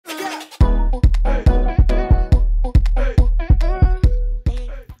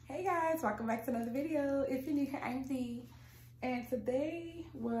today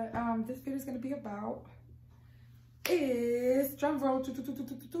what this video is going to be about is, drum roll,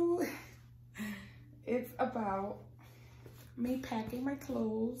 it's about me packing my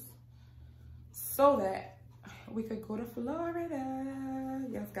clothes so that we could go to Florida.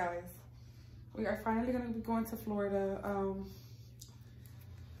 Yes, guys, we are finally going to be going to Florida.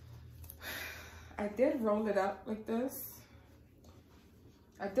 I did roll it up like this.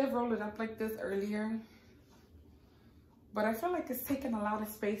 Earlier, but I feel like it's taking a lot of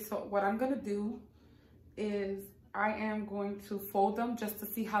space. So what I'm gonna do is I am going to fold them just to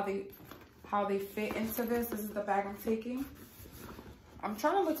see how they fit into this. This is the bag I'm taking. I'm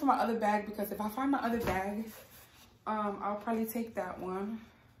trying to look for my other bag because if I find my other bag, I'll probably take that one.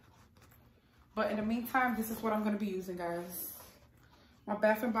 But in the meantime, this is what I'm gonna be using, guys. My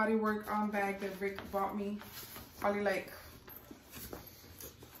Bath and Body Works bag that Rick bought me probably like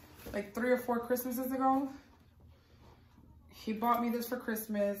 3 or 4 Christmases ago. He bought me this for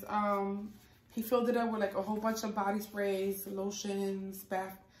Christmas. He filled it up with like a whole bunch of body sprays, lotions,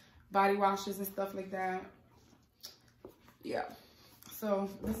 body washes and stuff like that. Yeah, so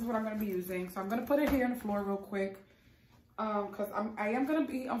this is what I'm gonna be using. So I'm gonna put it here on the floor real quick, because I am gonna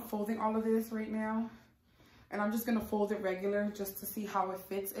be unfolding all of this right now, and I'm just gonna fold it regular just to see how it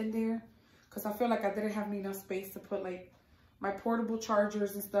fits in there, because I feel like I didn't have enough space to put like my portable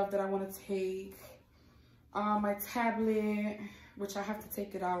chargers and stuff that I want to take, my tablet, which I have to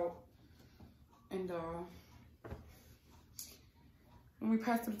take it out, and when we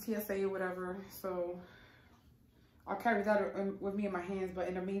pass to the TSA or whatever, so I'll carry that with me in my hands. But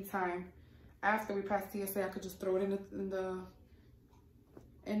in the meantime, after we pass TSA, I could just throw it in the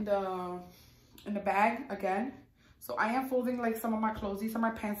bag again. So I am folding like some of my clothes. These are my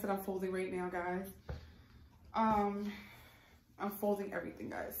pants that I'm folding right now, guys. I'm folding everything,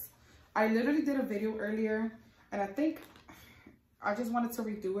 guys. I literally did a video earlier, and I think I just wanted to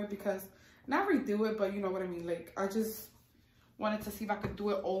redo it because, not redo it, but you know what I mean. Like, I just wanted to see if I could do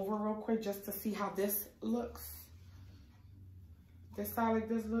it over real quick just to see how this looks. This side, like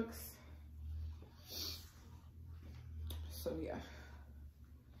this looks. So yeah.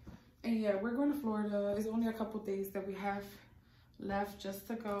 And yeah, we're going to Florida. It's only a couple days that we have left just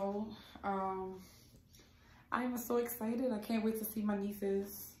to go. I am so excited. I can't wait to see my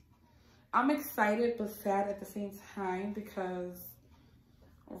nieces. I'm excited but sad at the same time because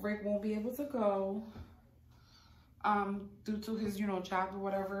Rick won't be able to go due to his, job or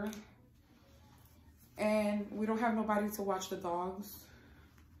whatever. And we don't have nobody to watch the dogs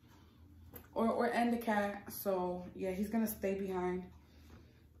and the cat. So yeah, he's gonna stay behind.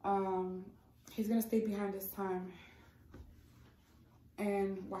 He's gonna stay behind this time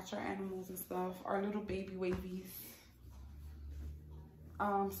and watch our animals and stuff, our little baby wavies.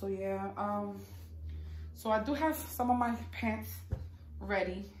 So yeah, so I do have some of my pants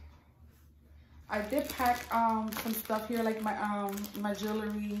ready. I did pack some stuff here, like my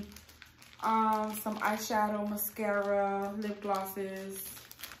jewelry, some eyeshadow, mascara, lip glosses,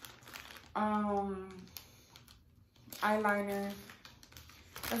 eyeliner.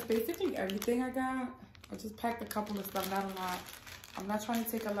 That's basically everything I got. I just packed a couple of stuff, not a lot. I'm not trying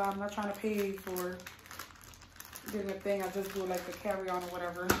to take a lot. I'm not trying to pay for getting a thing. I just do like a carry-on or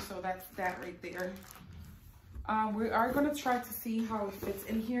whatever. So that's that right there. We are going to try to see how it fits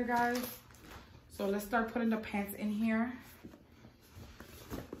in here, guys. So let's start putting the pants in here.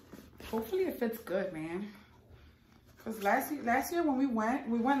 Hopefully it fits good, man. Because last year when we went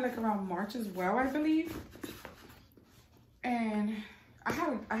like around March as well, I believe. And I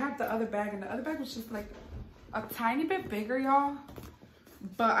had the other bag, and the other bag was just like a tiny bit bigger, y'all.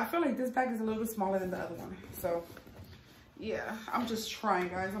 But I feel like this bag is a little bit smaller than the other one. So yeah, I'm just trying,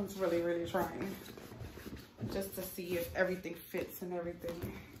 guys. I'm just really, really trying. Just to see if everything fits and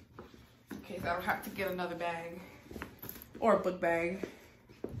everything. In case I don't have to get another bag. Or a book bag.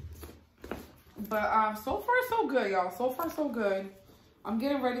 But so far so good, y'all. So far so good. I'm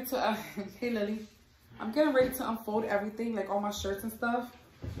getting ready to, hey Lily. I'm getting ready to unfold everything, like all my shirts and stuff.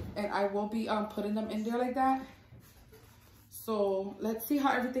 And I will be putting them in there like that. So let's see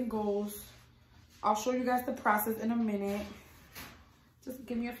how everything goes. I'll show you guys the process in a minute. Just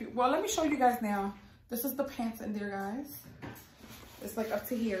give me a few. Well, let me show you guys now. This is the pants in there, guys. It's like up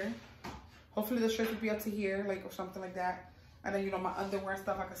to here. Hopefully the shirt will be up to here, like, or something like that. And then, my underwear and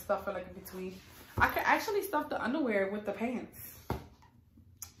stuff, I can stuff it like in between. I can actually stuff the underwear with the pants.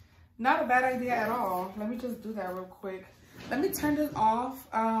 Not a bad idea at all. Let me just do that real quick. Let me turn this off.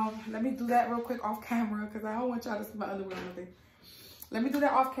 Let me do that real quick off camera because I don't want y'all to see my underwear or anything. Let me do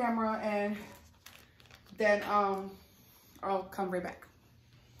that off camera and then I'll come right back.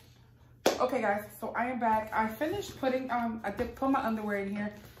 Okay guys, so I am back. I finished putting I did put my underwear in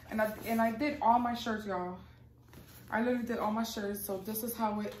here, and I did all my shirts, y'all. I literally did all my shirts, so this is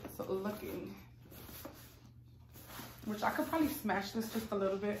how it's looking. Which I could probably smash this just a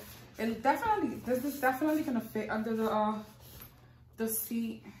little bit. And definitely, this is definitely gonna fit under the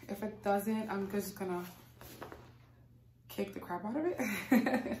seat. If it doesn't, I'm just gonna kick the crap out of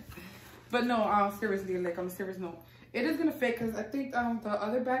it. But no, seriously, like on a serious note, it is gonna fit because I think the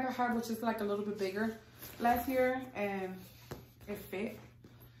other bag I had, which is like a little bit bigger last year, and it fit.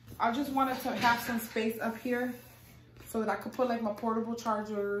 I just wanted to have some space up here so that I could put like my portable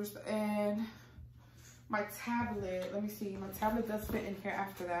chargers and my tablet. Let me see, my tablet does fit in here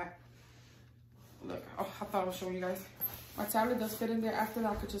after that. Look, oh, I thought I was showing you guys. My tablet does fit in there. After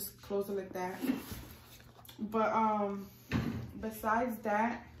that, I could just close it like that. But besides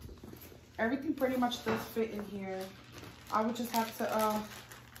that, everything pretty much does fit in here. I would just have to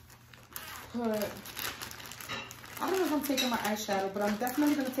put, I don't know if I'm taking my eyeshadow, but I'm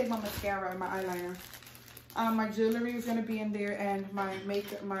definitely gonna take my mascara and my eyeliner. My jewelry is gonna be in there, and my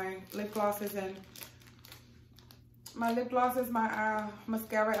makeup, my lip glosses, and my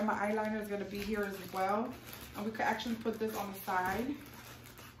mascara and my eyeliner is gonna be here as well. And we could actually put this on the side,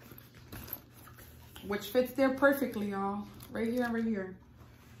 which fits there perfectly, y'all. Right here and right here.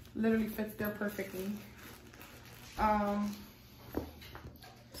 Literally fits there perfectly.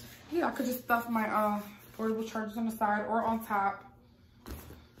 Yeah, I could just stuff my portable chargers on the side or on top.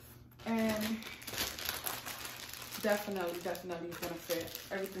 And definitely it's gonna fit.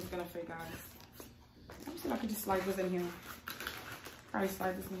 Everything's gonna fit, guys. Let me see if I can just slide this in here. Probably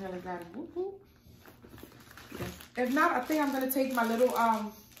slide this in here like that. Whoop, whoop. Yeah. If not, I think I'm gonna take my little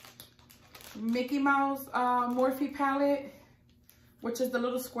Mickey Mouse Morphe palette, which is the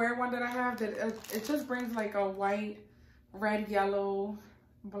little square one that I have. That it just brings like a white, red, yellow,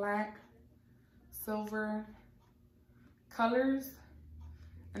 black, silver colors.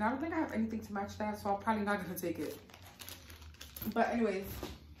 And I don't think I have anything to match that, so I'm probably not gonna take it. But anyways,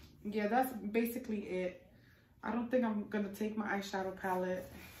 yeah, that's basically it. I don't think I'm gonna take my eyeshadow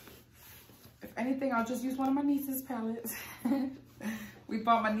palette. If anything, I'll just use one of my niece's palettes. We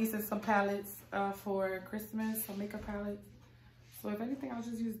bought my nieces some palettes for Christmas, some makeup palettes. So if anything, I'll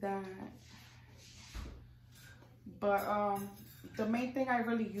just use that. But the main thing I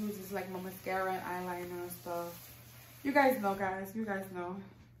really use is like my mascara and eyeliner and stuff. You guys know, guys. You guys know.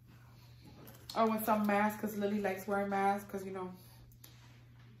 Oh, and some masks, because Lily likes wearing masks, because, you know,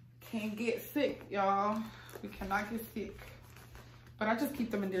 can't get sick, y'all. We cannot get sick. But I just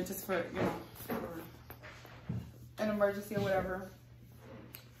keep them in there just for, you know, for an emergency or whatever.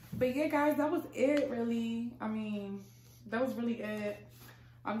 But yeah, guys, that was it, really. I mean, that was really it.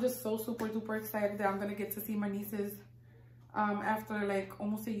 I'm just so super duper excited that I'm going to get to see my nieces after, like,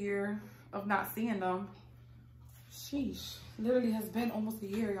 almost a year of not seeing them. Sheesh. Literally has been almost a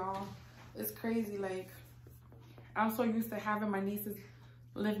year, y'all. It's crazy. Like, I'm so used to having my nieces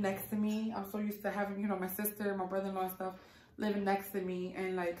live next to me. I'm so used to having, you know, my sister, my brother-in-law and stuff living next to me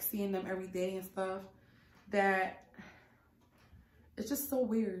and like seeing them every day and stuff, that it's just so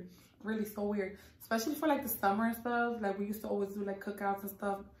weird. Really so weird. Especially for like the summer and stuff. Like we used to always do like cookouts and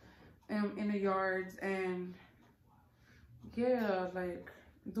stuff in the yards, and yeah, like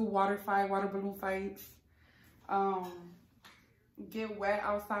do water balloon fights. Get wet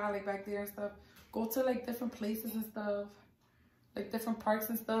outside, like back there and stuff. Go to like different places and stuff, like different parks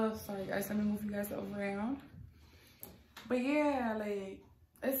and stuff. Sorry guys, let me move you guys around. But yeah, like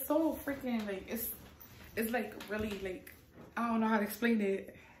it's so freaking like it's like really like, I don't know how to explain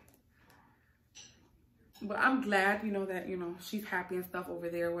it. But I'm glad, you know, that, you know, she's happy and stuff over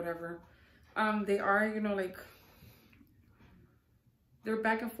there, whatever. They are, you know, like they're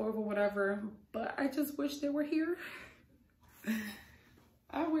back and forth or whatever, but I just wish they were here.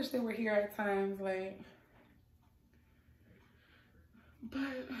 I wish they were here at times, like,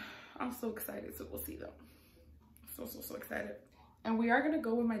 but I'm so excited to go see them. So excited. And we are gonna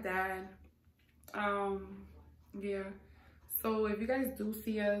go with my dad. Yeah, so if you guys do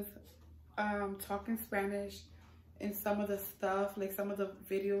see us talking Spanish in some of the stuff, like some of the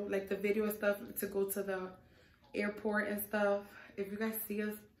video, like the video and stuff to go to the airport and stuff, if you guys see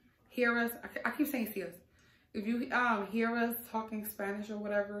us, hear us, I keep saying see us, if you hear us talking Spanish or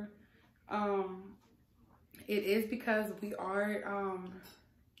whatever, it is because we are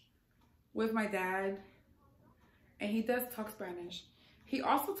with my dad, and he does talk Spanish. He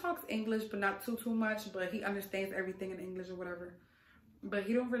also talks English, but not too much, but he understands everything in English or whatever. But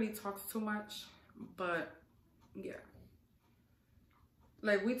he don't really talk too much, but yeah.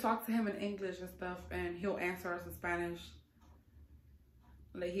 Like we talk to him in English and stuff, and he'll answer us in Spanish.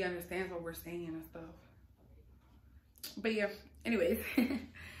 like he understands what we're saying and stuff. But yeah, anyways,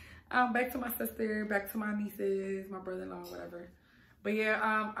 back to my sister, back to my nieces, my brother-in-law, whatever. But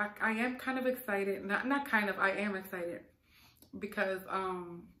yeah, I am kind of excited. Not kind of, I am excited because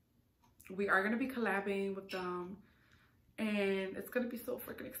we are gonna be collabing with them, and it's gonna be so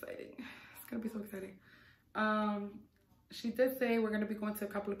freaking exciting. It's gonna be so exciting. She did say we're gonna be going to a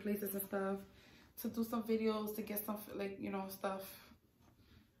couple of places and stuff to do some videos, to get some, like, you know, stuff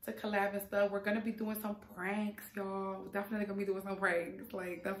to collab and stuff. We're gonna be doing some pranks, y'all. Definitely gonna be doing some pranks,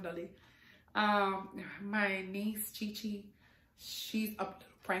 like, definitely. My niece Chi, she's a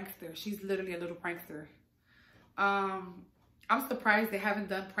prankster. She's literally a little prankster. I'm surprised they haven't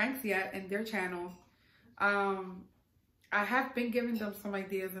done pranks yet in their channel. I have been giving them some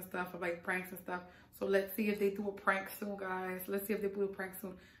ideas and stuff of like pranks and stuff. So let's see if they do a prank soon, guys. Let's see if they do a prank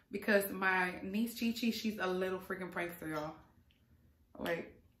soon. Because my niece Chi, she's a little freaking prankster, y'all.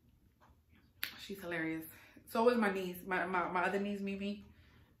 Like, she's hilarious. So is my niece. My other niece, Mimi.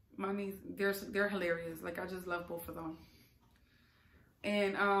 My niece, they're hilarious. Like, I just love both of them.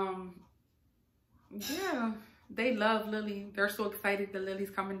 And yeah, they love Lily. They're so excited that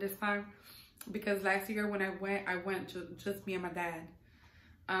Lily's coming this time. Because last year when I went just me and my dad.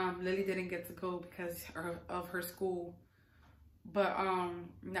 Lily didn't get to go because of her school. But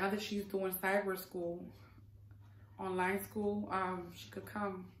now that she's doing cyber school, online school, she could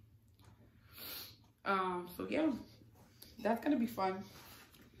come. So yeah, that's gonna be fun.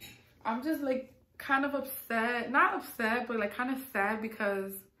 I'm just like kind of upset, not upset, but like kind of sad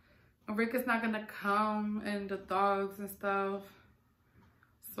because Rick is not gonna come and the dogs and stuff.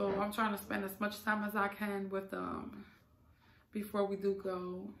 So I'm trying to spend as much time as I can with them before we do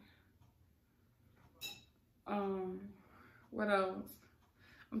go. What else?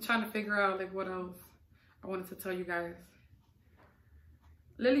 I'm trying to figure out like what else I wanted to tell you guys.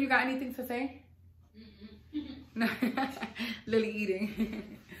 Lily, you got anything to say? Lily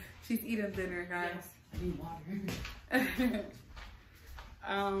eating. She's eating dinner, guys. Yes, I need water.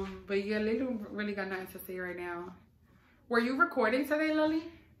 But yeah, Lily really got nothing to say right now. Were you recording today, Lily?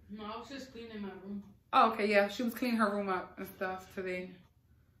 No, I was just cleaning my room. Oh, okay, yeah. She was cleaning her room up and stuff today.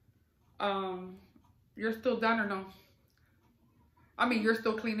 You're still done or no? I mean, you're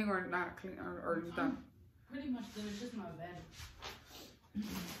still cleaning or not cleaning, or you done? Pretty much done. It's just my bed.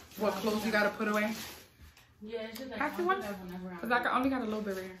 What clothes you gotta put away? Yeah, it's just like Have you one? Because I only got a little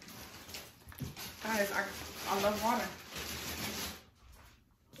bit right here. Guys, I love water.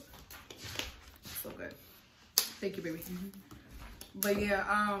 So good. Thank you, baby. But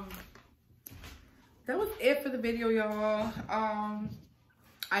yeah, that was it for the video, y'all.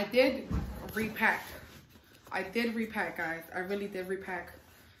 I did repack. Guys. I really did repack.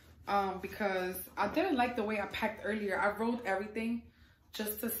 Because I didn't like the way I packed earlier. I wrote everything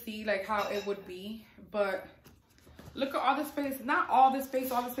just to see like how it would be. But look at all this space. Not all this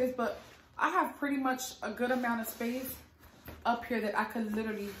space, but I have pretty much a good amount of space up here that I could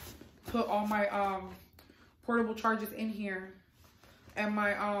literally put all my portable chargers in here. And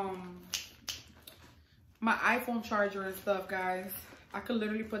my my iPhone charger and stuff, guys. I could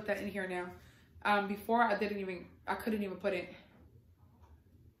literally put that in here now. Before I couldn't even put it.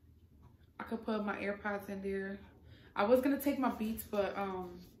 I could put my AirPods in there. I was gonna take my Beats, but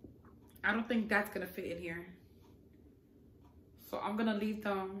I don't think that's gonna fit in here. So I'm gonna leave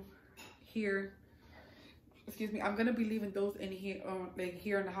them here. Excuse me. I'm gonna be leaving those in here, like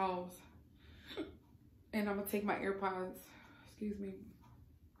here in the house. And I'm gonna take my AirPods. Excuse me.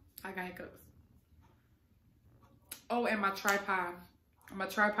 I got hiccups. Oh, and my tripod. My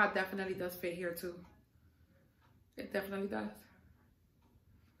tripod definitely does fit here too. It definitely does.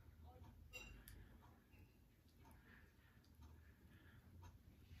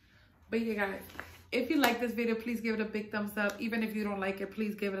 But yeah, guys, if you like this video, please give it a big thumbs up. Even if you don't like it,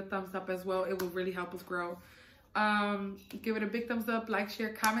 please give it a thumbs up as well. It will really help us grow. Give it a big thumbs up, like,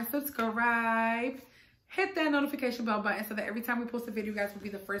 share, comment, subscribe. Hit that notification bell button so that every time we post a video, you guys will be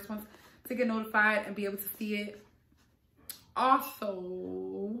the first ones to get notified and be able to see it.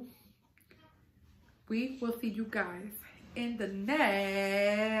 Also, we will see you guys in the next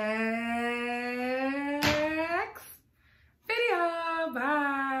video. Bye.